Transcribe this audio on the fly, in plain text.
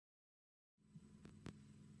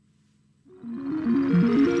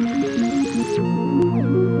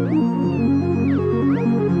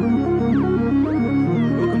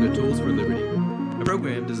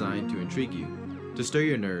stir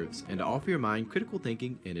your nerves, and to offer your mind critical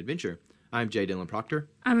thinking and adventure. I'm Jay Dillon Proctor.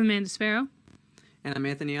 I'm Amanda Sparrow. And I'm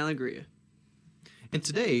Anthony Allegria. And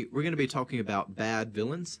today we're going to be talking about bad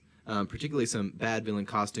villains, particularly some bad villain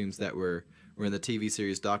costumes that were in the TV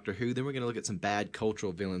series Doctor Who. Then we're going to look at some bad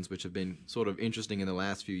cultural villains which have been sort of interesting in the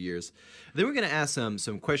last few years. Then we're going to ask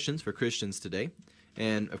some questions for Christians today.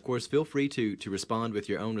 And, of course, feel free to respond with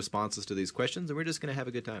your own responses to these questions, and we're just going to have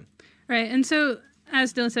a good time. Right, and so,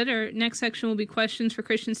 as Dylan said, our next section will be questions for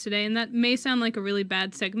Christians today, and that may sound like a really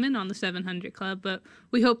bad segment on the 700 Club, but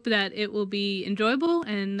we hope that it will be enjoyable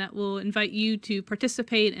and that will invite you to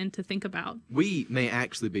participate and to think about. We may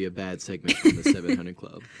actually be a bad segment on the 700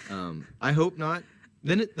 Club. I hope not.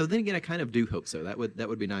 Then again, I kind of do hope so. That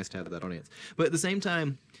would be nice to have that audience. But at the same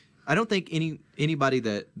time, I don't think anybody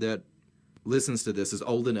that listens to this is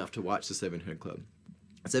old enough to watch the 700 Club.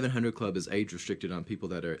 700 Club is age restricted on people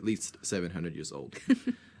that are at least 700 years old.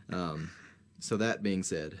 So that being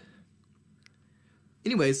said,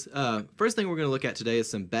 anyways, first thing we're going to look at today is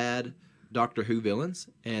some bad Doctor Who villains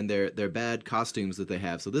and their bad costumes that they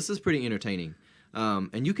have. So this is pretty entertaining,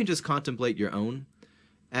 and you can just contemplate your own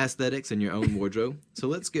aesthetics and your own wardrobe. So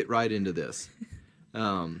let's get right into this.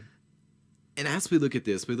 And as we look at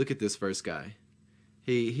this first guy.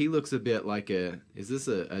 He looks a bit like is this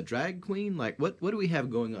a drag queen? Like, what do we have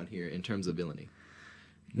going on here in terms of villainy?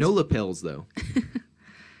 No lapels, though.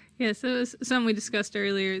 Yeah, so it's something we discussed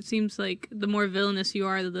earlier. It seems like the more villainous you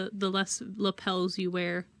are, the less lapels you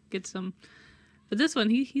wear. Get some. But this one,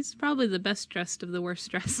 he's probably the best dressed of the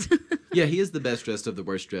worst dressed. Yeah, he is the best dressed of the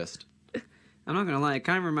worst dressed. I'm not going to lie, it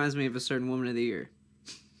kind of reminds me of a certain Woman of the Year.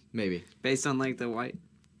 Maybe. Based on, like, the white.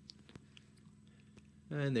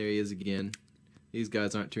 And there he is again. These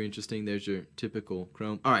guys aren't too interesting. There's your typical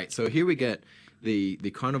chrome. All right, so here we get the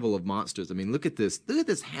Carnival of Monsters. I mean, look at this. Look at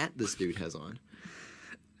this hat this dude has on.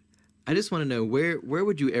 I just want to know where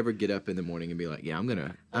would you ever get up in the morning and be like, yeah, I'm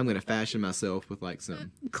gonna fashion myself with like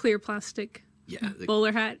some clear plastic. Yeah,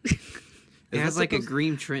 bowler hat. It has like a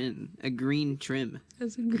green trim.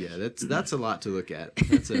 Yeah, that's a lot to look at.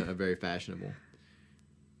 That's a very fashionable.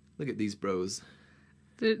 Look at these bros.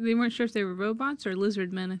 They weren't sure if they were robots or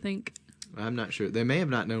lizard men, I think. I'm not sure. They may have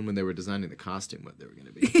not known when they were designing the costume what they were going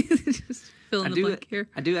to be. Just fill in the blank here.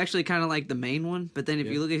 I do actually kind of like the main one, but then if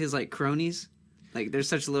you look at his like cronies, like there's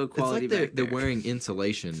such low quality. It's like they're wearing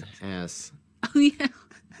insulation as. Oh yeah.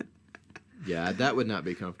 Yeah, that would not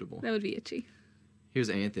be comfortable. That would be itchy. Here's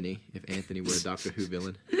Anthony. If Anthony were a Doctor Who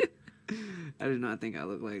villain. I do not think I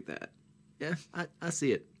look like that. Yeah, I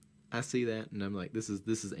see it. I see that, and I'm like, this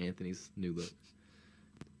is Anthony's new look.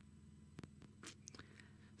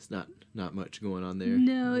 It's not much going on there.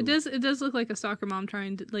 No, it does look like a soccer mom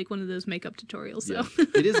trying to, like, one of those makeup tutorials. So. Yeah,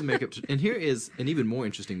 it is a makeup and here is an even more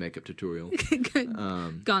interesting makeup tutorial.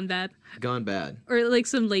 Gone bad. Gone bad. Or like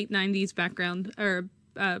some late 90s background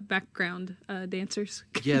dancers.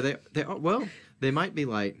 Yeah, they are, well, they might be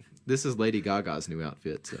like, this is Lady Gaga's new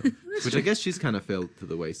outfit, so which I guess she's kind of fell to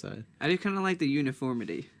the wayside. I do kind of like the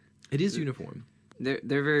uniformity. It is uniform. They're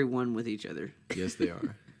very one with each other. Yes, they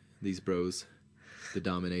are. These bros. The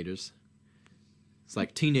Dominators. It's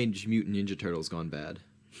like Teenage Mutant Ninja Turtles gone bad.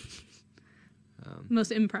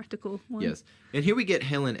 Most impractical one. Yes. And here we get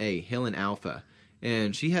Helen Alpha.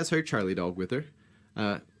 And she has her Charlie dog with her.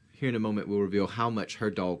 Here in a moment we'll reveal how much her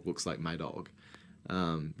dog looks like my dog.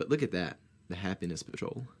 But look at that. The Happiness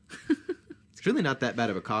Patrol. It's really not that bad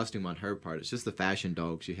of a costume on her part. It's just the fashion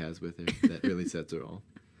dog she has with her that really sets her off.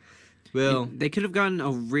 Well, they could have gotten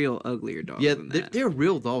a real uglier dog. Yeah, than that. there are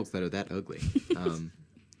real dogs that are that ugly.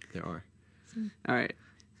 There are. All right,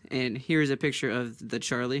 and here's a picture of the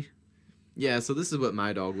Charlie. Yeah, so this is what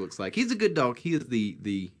my dog looks like. He's a good dog. He is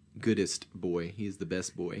the goodest boy. He is the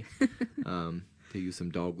best boy. To use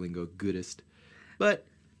some dog lingo, goodest. But,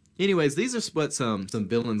 anyways, these are what some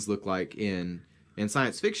villains look like in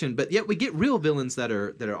science fiction. But yet we get real villains that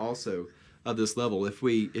are also of this level.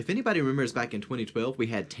 If anybody remembers back in 2012, we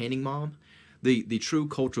had Tanning Mom, the true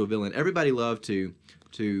cultural villain. Everybody loved to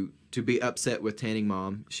be upset with Tanning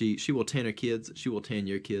Mom. She will tan her kids. She will tan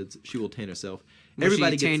your kids. She will tan herself.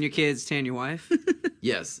 Everybody tan your kids, tan your wife.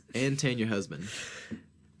 Yes, and tan your husband.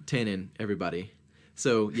 Tanning everybody.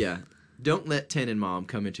 So yeah, don't let Tanning Mom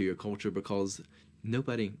come into your culture because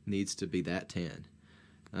nobody needs to be that tan.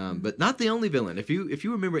 But not the only villain. If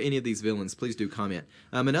you remember any of these villains, please do comment.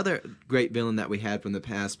 Another great villain that we had from the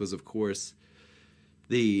past was, of course,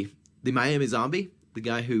 the Miami Zombie, the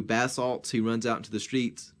guy who bath salts, he runs out into the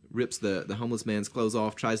streets, rips the homeless man's clothes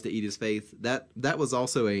off, tries to eat his face. That was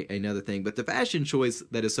also another thing. But the fashion choice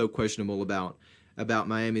that is so questionable about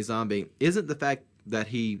Miami Zombie isn't the fact that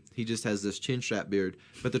he just has this chin strap beard.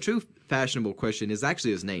 But the true fashionable question is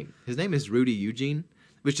actually his name. His name is Rudy Eugene,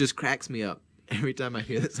 which just cracks me up every time I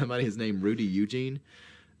hear that somebody is named Rudy Eugene.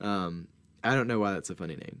 I don't know why that's a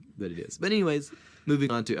funny name, but it is. But anyways,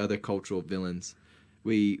 moving on to other cultural villains,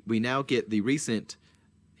 we now get the recent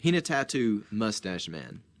henna tattoo mustache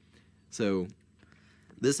man. So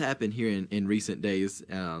this happened here in recent days.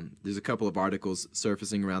 There's a couple of articles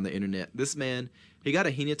surfacing around the internet. This man, he got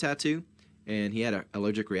a henna tattoo, and he had an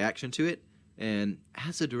allergic reaction to it. And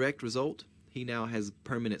as a direct result, he now has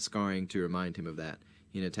permanent scarring to remind him of that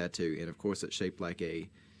henna tattoo. And of course, it's shaped like a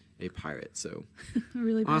pirate. So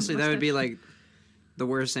Really bad Honestly, that would be mustache. like the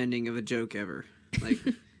worst ending of a joke ever. Like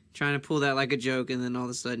trying to pull that like a joke, and then all of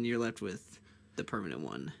a sudden you're left with the permanent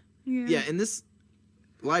one. yeah, and this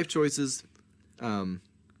life choices,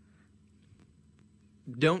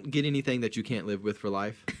 don't get anything that you can't live with for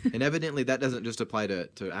life. And evidently that doesn't just apply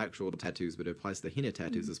to actual tattoos, but it applies to henna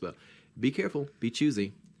tattoos as well. Be careful, be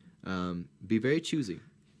choosy, be very choosy,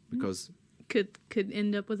 because could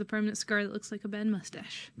end up with a permanent scar that looks like a bad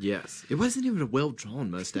mustache. yes, it wasn't even a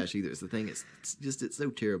well-drawn mustache either. It's the thing. It's so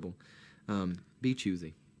terrible. Be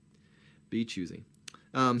choosy. Be choosy.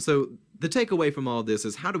 So the takeaway from all this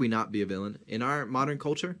is, how do we not be a villain? In our modern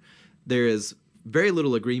culture, there is very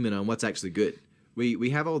little agreement on what's actually good. We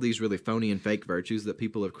have all these really phony and fake virtues that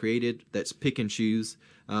people have created that's pick and choose.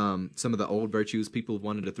 Some of the old virtues, people have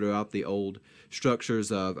wanted to throw out the old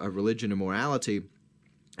structures of religion and morality.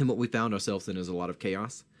 And what we found ourselves in is a lot of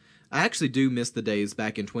chaos. I actually do miss the days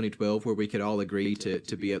back in 2012 where we could all agree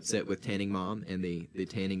to be upset with Tanning Mom and the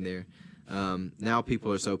tanning there. Now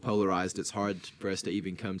people are so polarized, it's hard for us to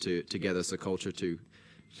even come together as a culture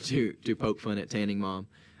to poke fun at Tanning Mom.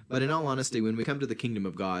 But in all honesty, when we come to the kingdom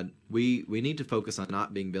of God, we need to focus on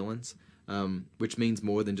not being villains, which means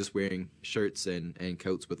more than just wearing shirts and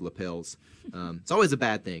coats with lapels. It's always a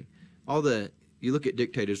bad thing. You look at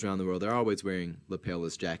dictators around the world, they're always wearing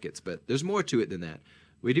lapelless jackets, but there's more to it than that.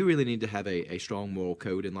 We do really need to have a strong moral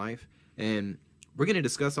code in life, and we're going to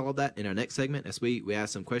discuss all of that in our next segment as we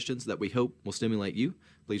ask some questions that we hope will stimulate you.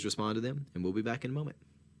 Please respond to them, and we'll be back in a moment.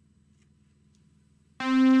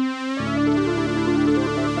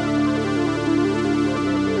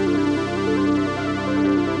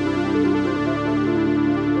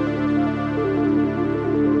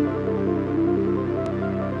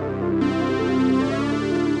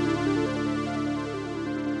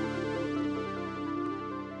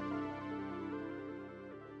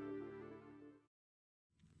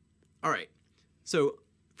 All right, so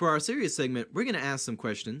for our serious segment, we're going to ask some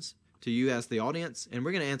questions to you as the audience, and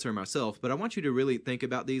we're going to answer them ourselves, but I want you to really think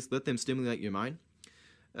about these, let them stimulate your mind.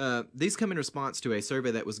 These come in response to a survey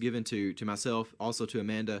that was given to myself, also to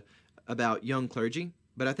Amanda, about young clergy,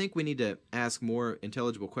 but I think we need to ask more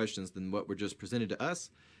intelligible questions than what were just presented to us,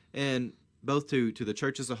 and both to the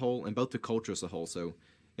church as a whole and both to culture as a whole. So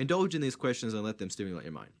indulge in these questions and let them stimulate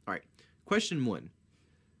your mind. All right, question 1.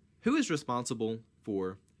 Who is responsible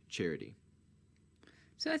for charity?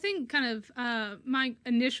 So I think kind of my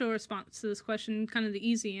initial response to this question, kind of the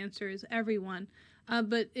easy answer, is everyone.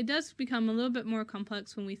 But it does become a little bit more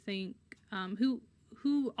complex when we think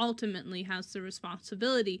who ultimately has the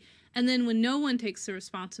responsibility. And then when no one takes the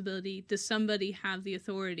responsibility, does somebody have the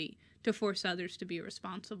authority to force others to be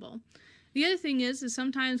responsible? The other thing is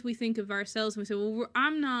sometimes we think of ourselves and we say, well,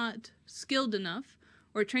 I'm not skilled enough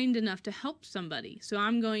or trained enough to help somebody, so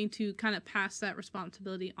I'm going to kind of pass that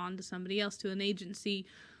responsibility on to somebody else, to an agency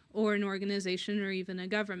or an organization or even a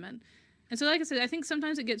government. And so like I said, I think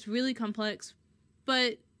sometimes it gets really complex,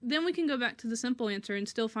 but then we can go back to the simple answer and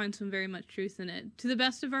still find some very much truth in it. To the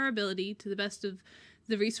best of our ability, to the best of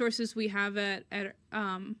the resources we have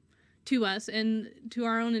to us and to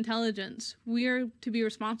our own intelligence, we are to be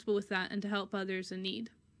responsible with that and to help others in need.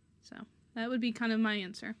 So that would be kind of my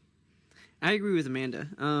answer. I agree with Amanda.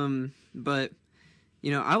 But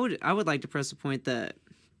I would like to press the point that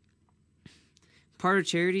part of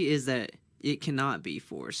charity is that it cannot be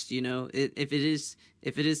forced. If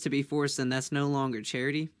it is to be forced, then that's no longer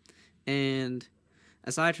charity. And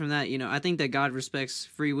aside from that, I think that God respects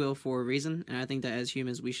free will for a reason, and I think that as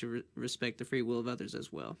humans we should respect the free will of others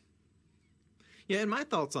as well. Yeah, and my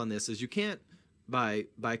thoughts on this is you can't, by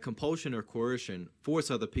compulsion or coercion, force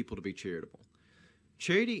other people to be charitable.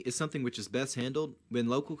 Charity is something which is best handled when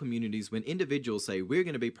local communities, when individuals say, we're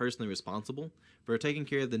going to be personally responsible for taking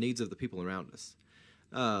care of the needs of the people around us.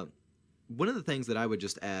 One of the things that I would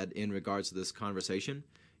just add in regards to this conversation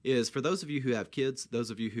is, for those of you who have kids, those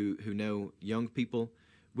of you who know young people,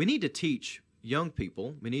 we need to teach young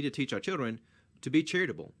people, we need to teach our children to be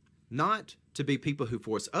charitable, not to be people who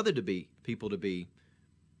force other people to be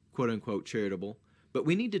quote-unquote charitable, But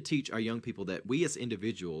we need to teach our young people that we as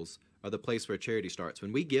individuals are the place where charity starts.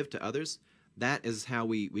 When we give to others, that is how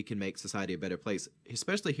we can make society a better place,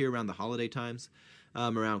 especially here around the holiday times,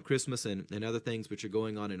 around Christmas and other things which are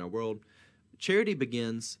going on in our world. Charity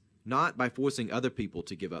begins not by forcing other people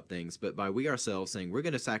to give up things, but by we ourselves saying we're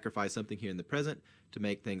going to sacrifice something here in the present to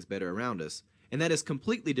make things better around us. And that is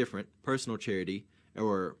completely different, personal charity,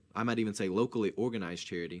 or I might even say locally organized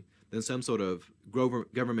charity, than some sort of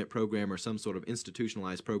government program or some sort of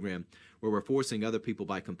institutionalized program where we're forcing other people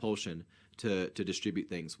by compulsion to distribute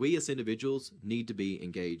things. We as individuals need to be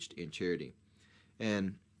engaged in charity.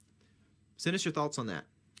 And send us your thoughts on that.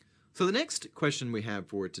 So the next question we have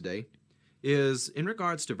for today is in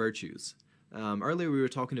regards to virtues. Earlier we were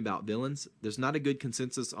talking about villains. There's not a good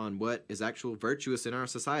consensus on what is actual virtuous in our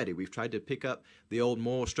society. We've tried to pick up the old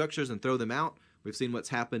moral structures and throw them out. We've seen what's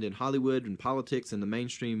happened in Hollywood and politics and the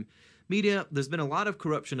mainstream media. There's been a lot of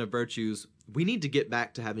corruption of virtues. We need to get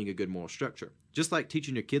back to having a good moral structure. Just like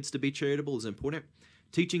teaching your kids to be charitable is important,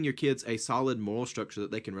 teaching your kids a solid moral structure that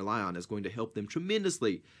they can rely on is going to help them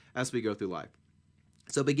tremendously as we go through life.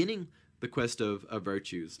 So beginning the quest of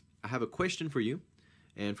virtues, I have a question for you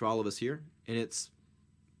and for all of us here, and it's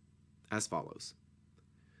as follows.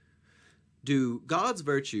 Do God's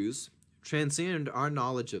virtues transcend our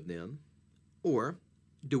knowledge of them, or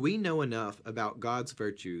do we know enough about God's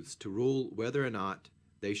virtues to rule whether or not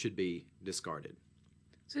they should be discarded?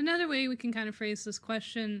 So another way we can kind of phrase this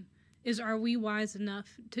question is, are we wise enough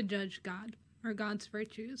to judge God or God's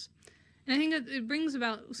virtues? And I think that it brings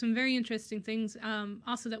about some very interesting things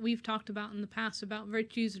also that we've talked about in the past about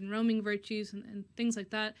virtues and roaming virtues and things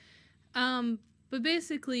like that. But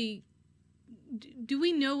basically, do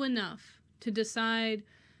we know enough to decide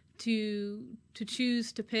to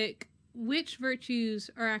choose to pick which virtues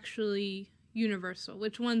are actually universal,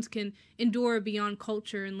 which ones can endure beyond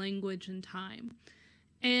culture and language and time?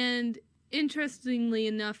 And interestingly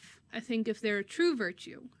enough, I think if they're a true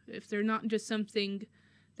virtue, if they're not just something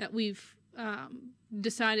that we've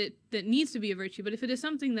decided that needs to be a virtue, but if it is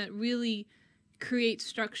something that really creates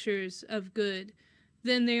structures of good,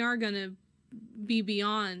 then they are going to be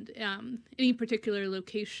beyond any particular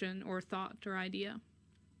location or thought or idea.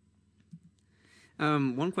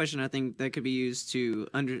 One question I think that could be used to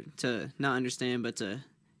not understand but to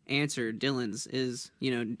answer Dylan's is,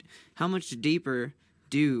 how much deeper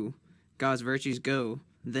do God's virtues go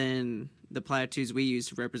than the platitudes we use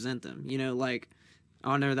to represent them? Like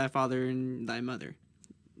honor thy father and thy mother.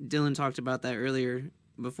 Dylan talked about that earlier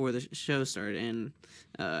before the show started,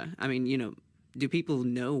 and do people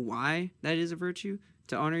know why that is a virtue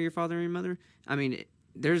to honor your father and your mother?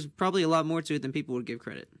 There's probably a lot more to it than people would give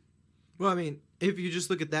credit. Well, if you just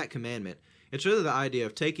look at that commandment, it's really the idea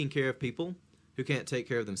of taking care of people who can't take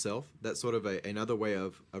care of themselves. That's sort of another way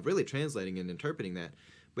of really translating and interpreting that.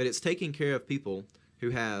 But it's taking care of people who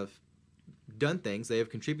have done things, they have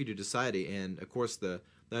contributed to society. And, of course, the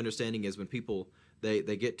understanding is when people, they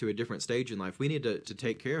get to a different stage in life, we need to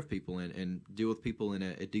take care of people and deal with people in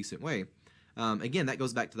a decent way. Again, that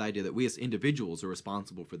goes back to the idea that we as individuals are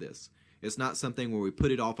responsible for this. It's not something where we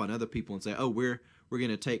put it off on other people and say, oh, we're going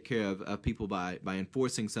to take care of people by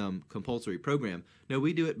enforcing some compulsory program. No,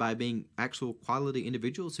 we do it by being actual quality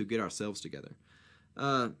individuals who get ourselves together.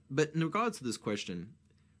 But in regards to this question,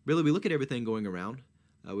 really we look at everything going around.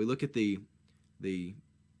 We look at the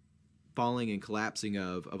falling and collapsing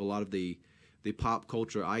of a lot of the pop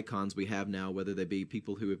culture icons we have now, whether they be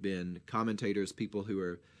people who have been commentators, people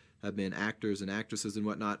who have been actors and actresses and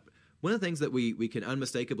whatnot. One of the things that we can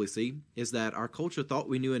unmistakably see is that our culture thought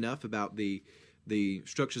we knew enough about the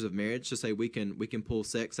structures of marriage to say we can pull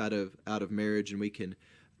sex out of marriage and we can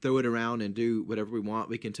throw it around and do whatever we want.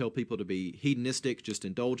 We can tell people to be hedonistic, just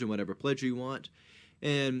indulge in whatever pleasure you want.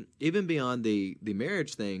 And even beyond the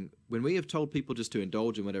marriage thing, when we have told people just to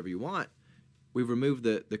indulge in whatever you want, we've removed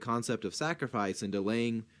the concept of sacrifice and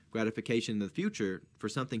delaying gratification in the future for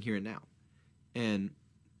something here and now. And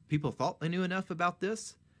people thought they knew enough about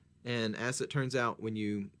this. And as it turns out, when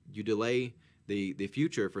you delay the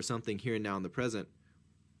future for something here and now in the present,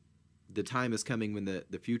 the time is coming when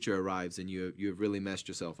the future arrives and you have really messed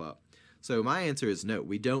yourself up. So my answer is no.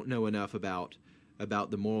 We don't know enough about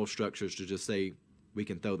the moral structures to just say we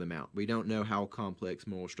can throw them out. We don't know how complex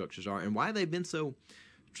moral structures are and why they've been so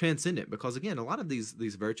transcendent. Because again, a lot of these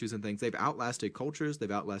virtues and things, they've outlasted cultures,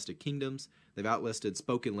 they've outlasted kingdoms, they've outlasted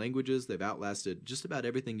spoken languages, they've outlasted just about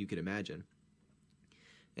everything you could imagine.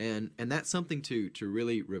 And that's something to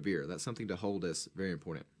really revere. That's something to hold as very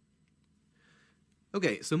important.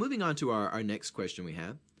 Okay, so moving on to our next question we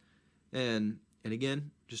have. And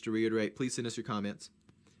again, just to reiterate, please send us your comments.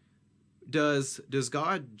 Does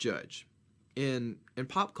God judge? in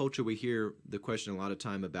pop culture, we hear the question a lot of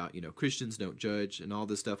time about, Christians don't judge and all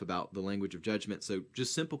this stuff about the language of judgment. So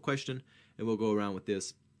just simple question, and we'll go around with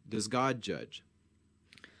this. Does God judge?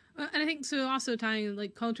 And I think so. Also tying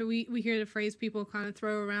like culture, we hear the phrase people kind of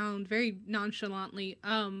throw around very nonchalantly.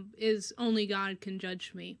 Is only God can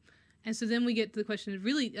judge me, and so then we get to the question of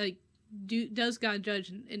really like, does God judge,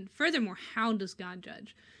 and furthermore, how does God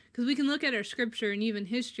judge? Because we can look at our scripture and even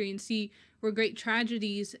history and see where great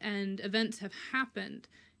tragedies and events have happened,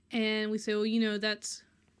 and we say, well, that's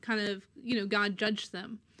kind of God judged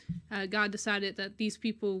them. God decided that these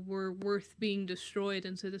people were worth being destroyed,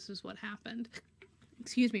 and so this is what happened.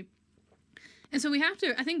 Excuse me. And so we have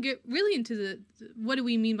to, I think, get really into the what do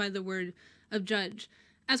we mean by the word of judge?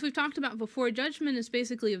 As we've talked about before, judgment is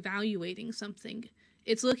basically evaluating something.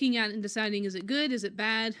 It's looking at it and deciding, is it good, is it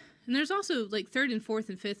bad? And there's also like third and fourth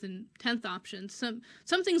and fifth and 10th options.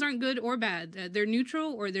 Some things aren't good or bad. They're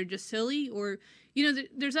neutral, or they're just silly, or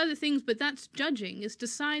there's other things, but that's judging. It's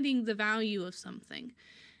deciding the value of something.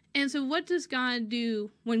 And so what does God do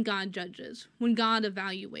when God judges, when God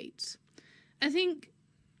evaluates? I think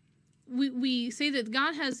we say that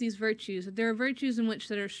God has these virtues, that there are virtues in which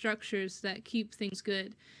that are structures that keep things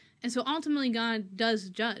good. And so ultimately God does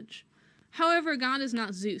judge. However, God is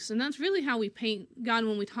not Zeus. And that's really how we paint God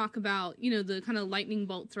when we talk about, the kind of lightning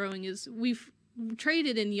bolt throwing is we've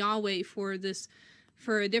traded in Yahweh for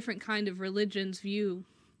a different kind of religion's view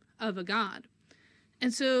of a God.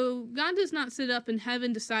 And so God does not sit up in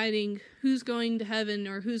heaven deciding who's going to heaven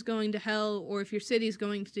or who's going to hell, or if your city's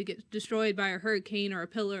going to get destroyed by a hurricane or a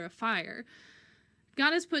pillar of fire.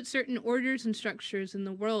 God has put certain orders and structures in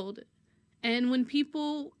the world. And when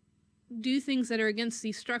people do things that are against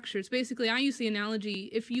these structures, basically I use the analogy,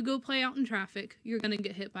 if you go play out in traffic, you're going to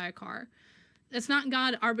get hit by a car. That's not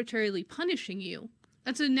God arbitrarily punishing you.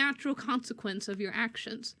 That's a natural consequence of your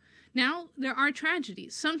actions. Now, there are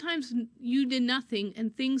tragedies. Sometimes you did nothing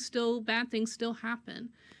and bad things still happen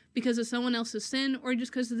because of someone else's sin or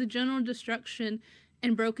just because of the general destruction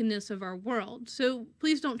and brokenness of our world. So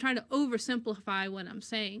please don't try to oversimplify what I'm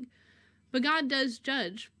saying. But God does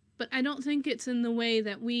judge, but I don't think it's in the way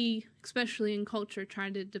that we, especially in culture, try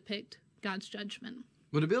to depict God's judgment.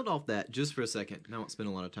 Well, to build off that just for a second, and I won't spend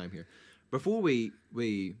a lot of time here. Before we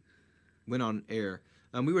went on air,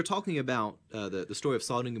 we were talking about the story of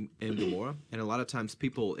Sodom and Gomorrah, and a lot of times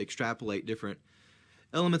people extrapolate different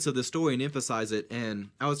elements of the story and emphasize it. And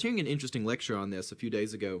I was hearing an interesting lecture on this a few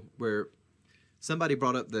days ago where somebody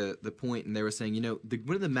brought up the point, and they were saying,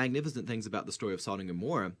 one of the magnificent things about the story of Sodom and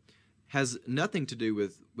Gomorrah has nothing to do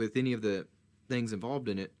with any of the things involved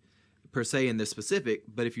in it per se in this specific,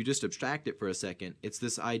 but if you just abstract it for a second, it's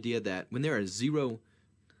this idea that when there are zero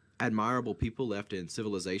admirable people left in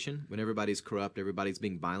civilization, when everybody's corrupt, everybody's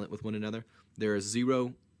being violent with one another, there are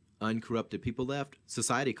zero uncorrupted people left,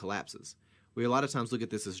 society collapses. We a lot of times look at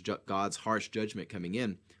this as God's harsh judgment coming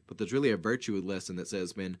in, but there's really a virtue lesson that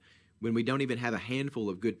says when we don't even have a handful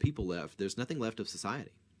of good people left, there's nothing left of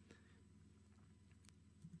society.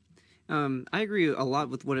 I agree a lot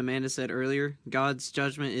with what Amanda said earlier. God's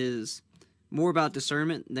judgment is more about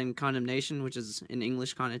discernment than condemnation, which is an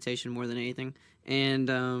English connotation more than anything. And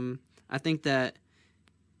I think that,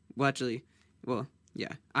 I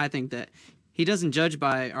think that he doesn't judge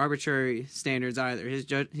by arbitrary standards either.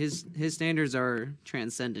 His standards are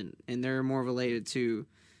transcendent, and they're more related to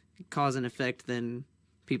cause and effect than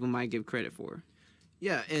people might give credit for.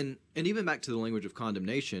 Yeah, and even back to the language of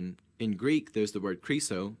condemnation, in Greek there's the word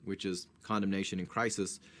kriso, which is condemnation and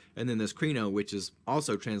crisis, and then there's krino, which is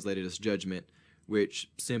also translated as judgment, which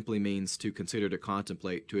simply means to consider, to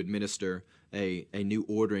contemplate, to administer a new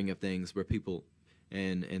ordering of things where people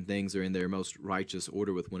and things are in their most righteous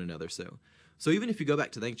order with one another. So even if you go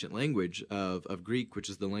back to the ancient language of Greek, which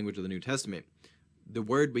is the language of the New Testament, the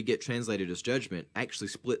word we get translated as judgment actually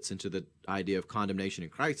splits into the idea of condemnation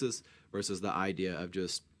and crisis versus the idea of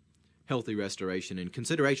just healthy restoration and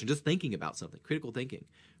consideration, just thinking about something. Critical thinking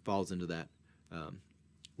falls into that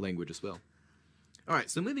language as well. All right,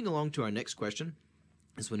 so moving along to our next question.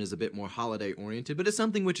 This one is a bit more holiday oriented, but it's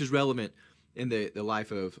something which is relevant in the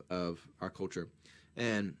life of our culture.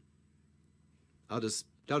 And I'll just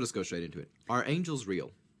go straight into it. Are angels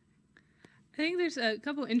real? I think there's a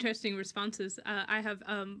couple interesting responses. I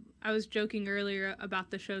was joking earlier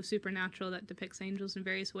about the show Supernatural that depicts angels in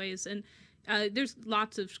various ways, and there's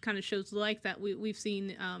lots of kind of shows like that we've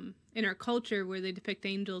seen in our culture where they depict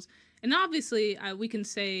angels. And obviously, we can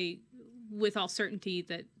say with all certainty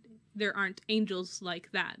that there aren't angels like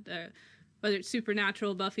that. Whether it's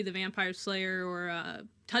Supernatural, Buffy the Vampire Slayer, or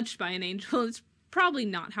Touched by an Angel, it's probably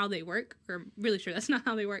not how they work, or I'm really sure that's not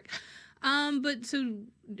how they work. But so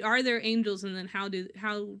are there angels, and then how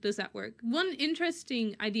does that work? One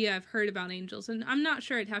interesting idea I've heard about angels, and I'm not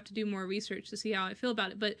sure, I'd have to do more research to see how I feel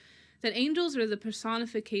about it, but that angels are the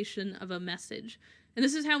personification of a message. And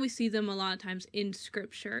this is how we see them a lot of times in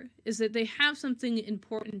scripture, is that they have something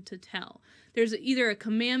important to tell. There's either a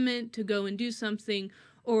commandment to go and do something,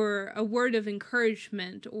 or a word of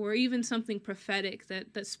encouragement, or even something prophetic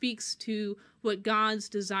that speaks to what God's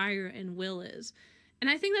desire and will is. And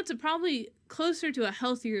I think that's probably closer to a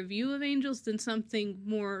healthier view of angels than something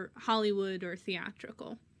more Hollywood or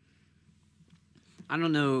theatrical. I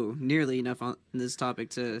don't know nearly enough on this topic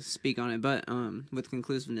to speak on it, but with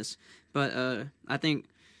conclusiveness. But I think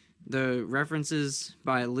the references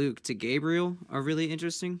by Luke to Gabriel are really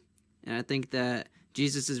interesting, and I think that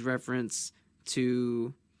Jesus' reference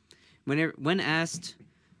to when asked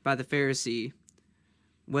by the Pharisee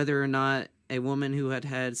whether or not a woman who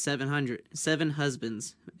had seven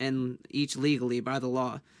husbands, and each legally by the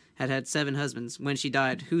law had 7 husbands, when she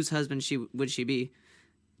died, whose husband would she be?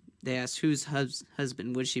 They asked, whose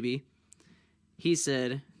husband would she be? He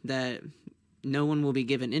said that no one will be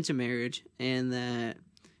given into marriage, and that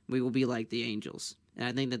we will be like the angels. And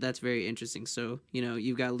I think that that's very interesting. So,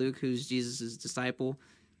 you've got Luke, who's Jesus' disciple,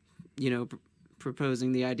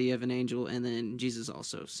 proposing the idea of an angel, and then Jesus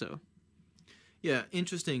also. So, yeah,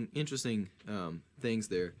 interesting things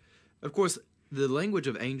there. Of course, the language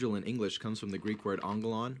of angel in English comes from the Greek word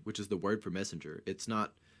angelon, which is the word for messenger. It's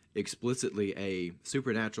not explicitly a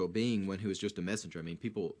supernatural being who is just a messenger. I mean,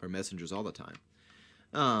 people are messengers all the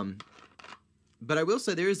time. But I will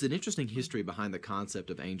say there is an interesting history behind the concept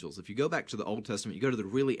of angels. If you go back to the Old Testament, you go to the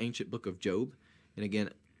really ancient book of Job, and again,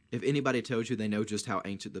 if anybody tells you they know just how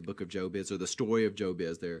ancient the book of Job is or the story of Job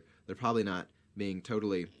is, they're probably not being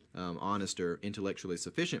totally honest or intellectually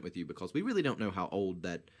sufficient with you, because we really don't know how old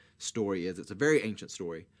that story is. It's a very ancient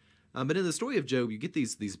story. But in the story of Job, you get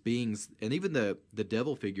these beings, and even the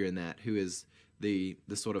devil figure in that, who is the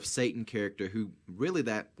sort of Satan character, who really,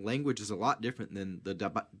 that language is a lot different than the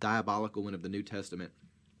diabolical one of the New Testament.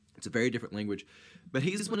 It's a very different language. But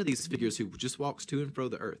he's one of these figures who just walks to and fro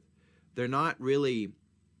the earth. They're not really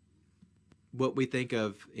what we think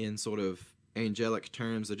of in sort of angelic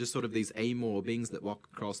terms. They're just sort of these amoral beings that walk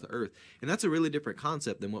across the earth. And that's a really different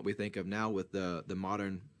concept than what we think of now with the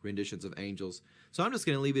modern renditions of angels. So I'm just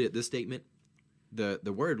going to leave it at this statement.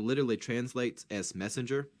 The word literally translates as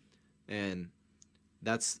messenger, and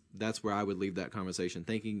that's where I would leave that conversation,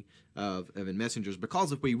 thinking of messengers.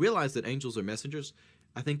 Because if we realize that angels are messengers,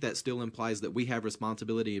 I think that still implies that we have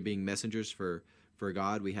responsibility in being messengers for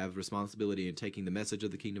God. We have responsibility in taking the message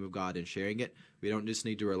of the kingdom of God and sharing it. We don't just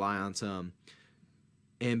need to rely on some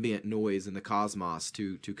ambient noise in the cosmos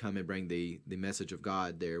to come and bring the message of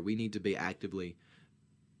God there. We need to be actively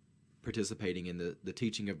participating in the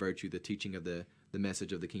teaching of virtue, the teaching of the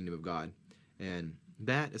message of the kingdom of God. And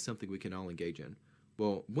that is something we can all engage in.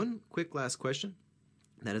 Well, one quick last question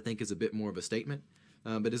that I think is a bit more of a statement,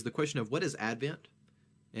 but is the question of what is Advent?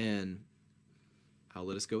 And I'll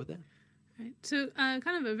let us go with that. Right. So kind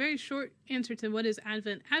of a very short answer to what is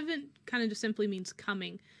Advent. Advent kind of just simply means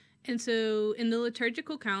coming. And so in the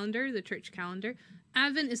liturgical calendar, the church calendar,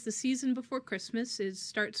 Advent is the season before Christmas. It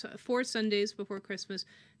starts 4 Sundays before Christmas,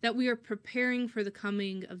 that we are preparing for the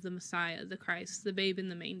coming of the Messiah, the Christ, the babe in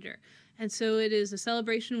the manger. And so it is a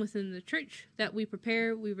celebration within the church that we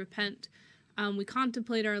prepare, we repent, we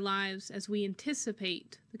contemplate our lives as we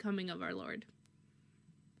anticipate the coming of our Lord.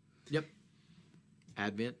 Yep.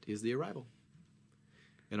 Advent is the arrival.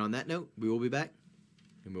 And on that note, we will be back,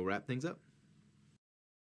 and we'll wrap things up.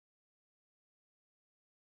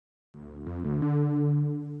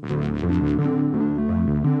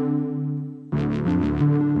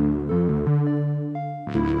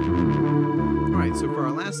 Alright, so for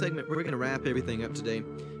our last segment, we're going to wrap everything up today,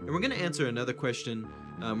 and we're going to answer another question.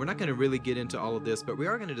 We're not going to really get into all of this, but we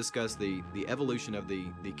are going to discuss the evolution of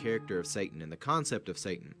the character of Satan and the concept of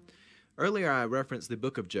Satan. Earlier, I referenced the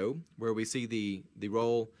book of Job, where we see the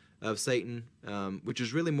role of Satan, which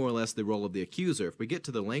is really more or less the role of the accuser. If we get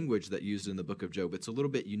to the language that's used in the book of Job, it's a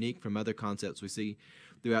little bit unique from other concepts we see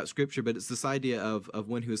throughout Scripture, but it's this idea of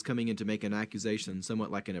one who is coming in to make an accusation,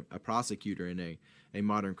 somewhat like a prosecutor in a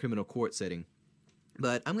modern criminal court setting.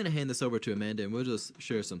 But I'm going to hand this over to Amanda, and we'll just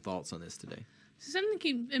share some thoughts on this today. So something to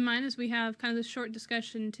keep in mind as we have kind of this short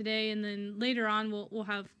discussion today, and then later on we'll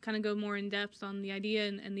have kind of go more in depth on the idea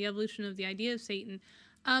and the evolution of the idea of Satan.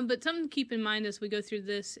 But something to keep in mind as we go through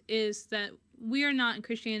this is that we are not,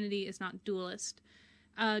 Christianity is not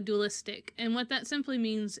dualistic. And what that simply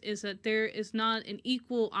means is that there is not an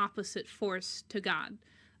equal opposite force to God.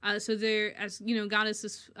 So there, as you know, God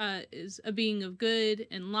is a being of good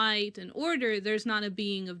and light and order. There's not a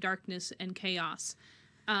being of darkness and chaos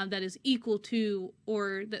that is equal to,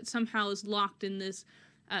 or that somehow is locked in this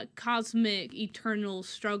cosmic, eternal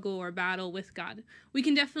struggle or battle with God. We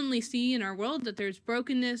can definitely see in our world that there's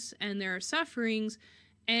brokenness and there are sufferings,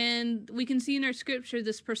 and we can see in our scripture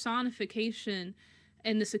this personification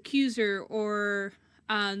and this accuser or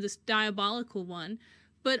this diabolical one.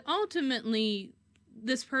 But ultimately,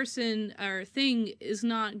 this person or thing is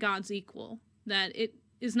not God's equal. That it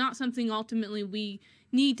is not something ultimately we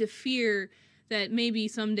need to fear that maybe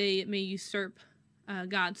someday it may usurp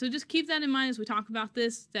God. So just keep that in mind as we talk about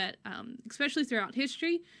this, that especially throughout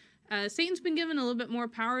history, Satan's been given a little bit more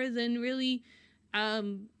power than really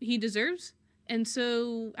he deserves. And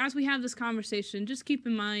so as we have this conversation, just keep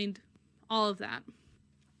in mind all of that.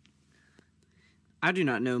 I do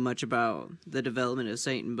not know much about the development of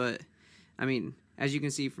Satan, but I mean, as you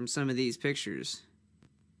can see from some of these pictures,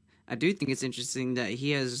 I do think it's interesting that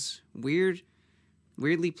he has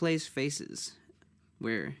weirdly placed faces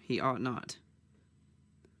where he ought not.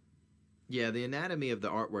 Yeah, the anatomy of the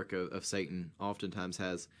artwork of Satan oftentimes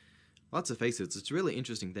has lots of faces. It's a really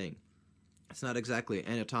interesting thing. It's not exactly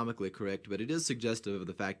anatomically correct, but it is suggestive of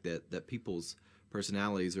the fact that people's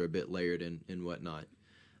personalities are a bit layered and whatnot.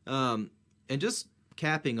 And just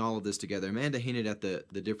capping all of this together, Amanda hinted at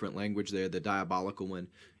the different language there, the diabolical one.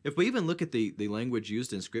 If we even look at the language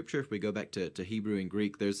used in Scripture, if we go back to Hebrew and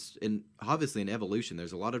Greek, there's obviously an evolution.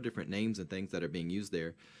 There's a lot of different names and things that are being used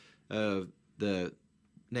there. The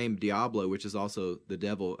name Diablo, which is also the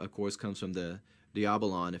devil, of course, comes from the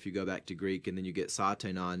Diabolon if you go back to Greek, and then you get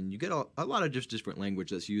Satanon, and you get a lot of just different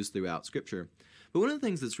language that's used throughout Scripture. But one of the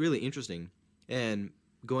things that's really interesting, and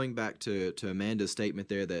going back to Amanda's statement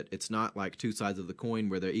there that it's not like two sides of the coin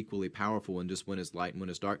where they're equally powerful and just one is light and one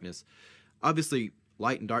is darkness. Obviously,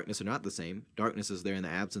 light and darkness are not the same. Darkness is there in the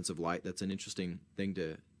absence of light. That's an interesting thing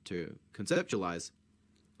to conceptualize.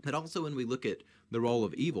 But also when we look at the role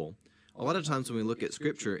of evil, a lot of times when we look at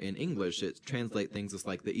Scripture in English, it translates things as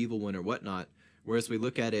like the evil one or whatnot, whereas we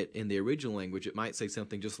look at it in the original language, it might say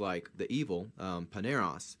something just like the evil,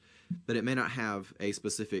 paneros, but it may not have a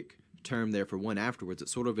specific term there for one afterwards.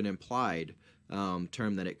 It's sort of an implied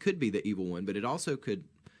term that it could be the evil one, but it also could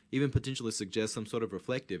even potentially suggest some sort of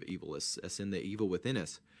reflective evil, as in the evil within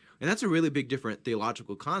us. And that's a really big different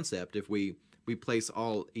theological concept if we place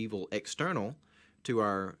all evil external to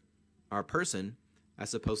our person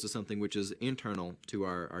as opposed to something which is internal to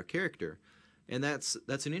our character. And that's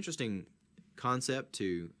an interesting concept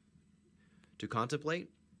to contemplate.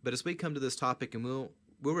 But as we come to this topic, and we'll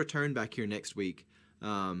return back here next week,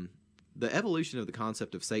 the evolution of the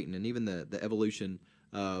concept of Satan and even the evolution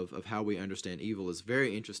of how we understand evil is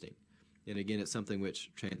very interesting. And again, it's something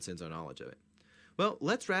which transcends our knowledge of it. Well,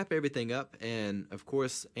 let's wrap everything up. And of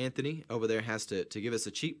course, Anthony over there has to give us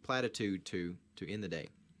a cheap platitude to end the day.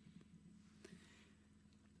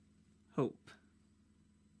 Hope.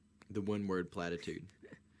 The one-word platitude.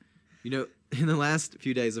 You know, in the last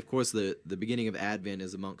few days, of course, the beginning of Advent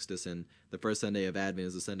is amongst us, and the first Sunday of Advent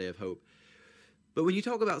is the Sunday of Hope. But when you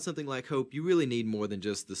talk about something like hope, you really need more than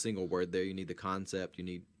just the single word there. You need the concept. You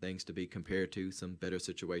need things to be compared to, some better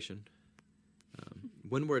situation.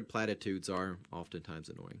 One-word platitudes are oftentimes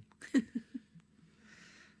annoying.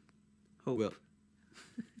 Hope. Well,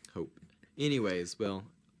 hope. Anyways, well,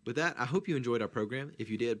 with that, I hope you enjoyed our program. If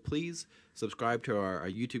you did, please subscribe to our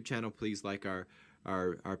YouTube channel. Please like our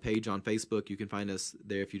page on Facebook. You can find us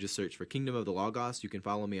there if you just search for Kingdom of the Logos. You can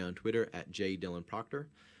follow me on Twitter at @JDylanProctor.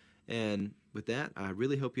 And with that, I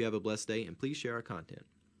really hope you have a blessed day, and please share our content.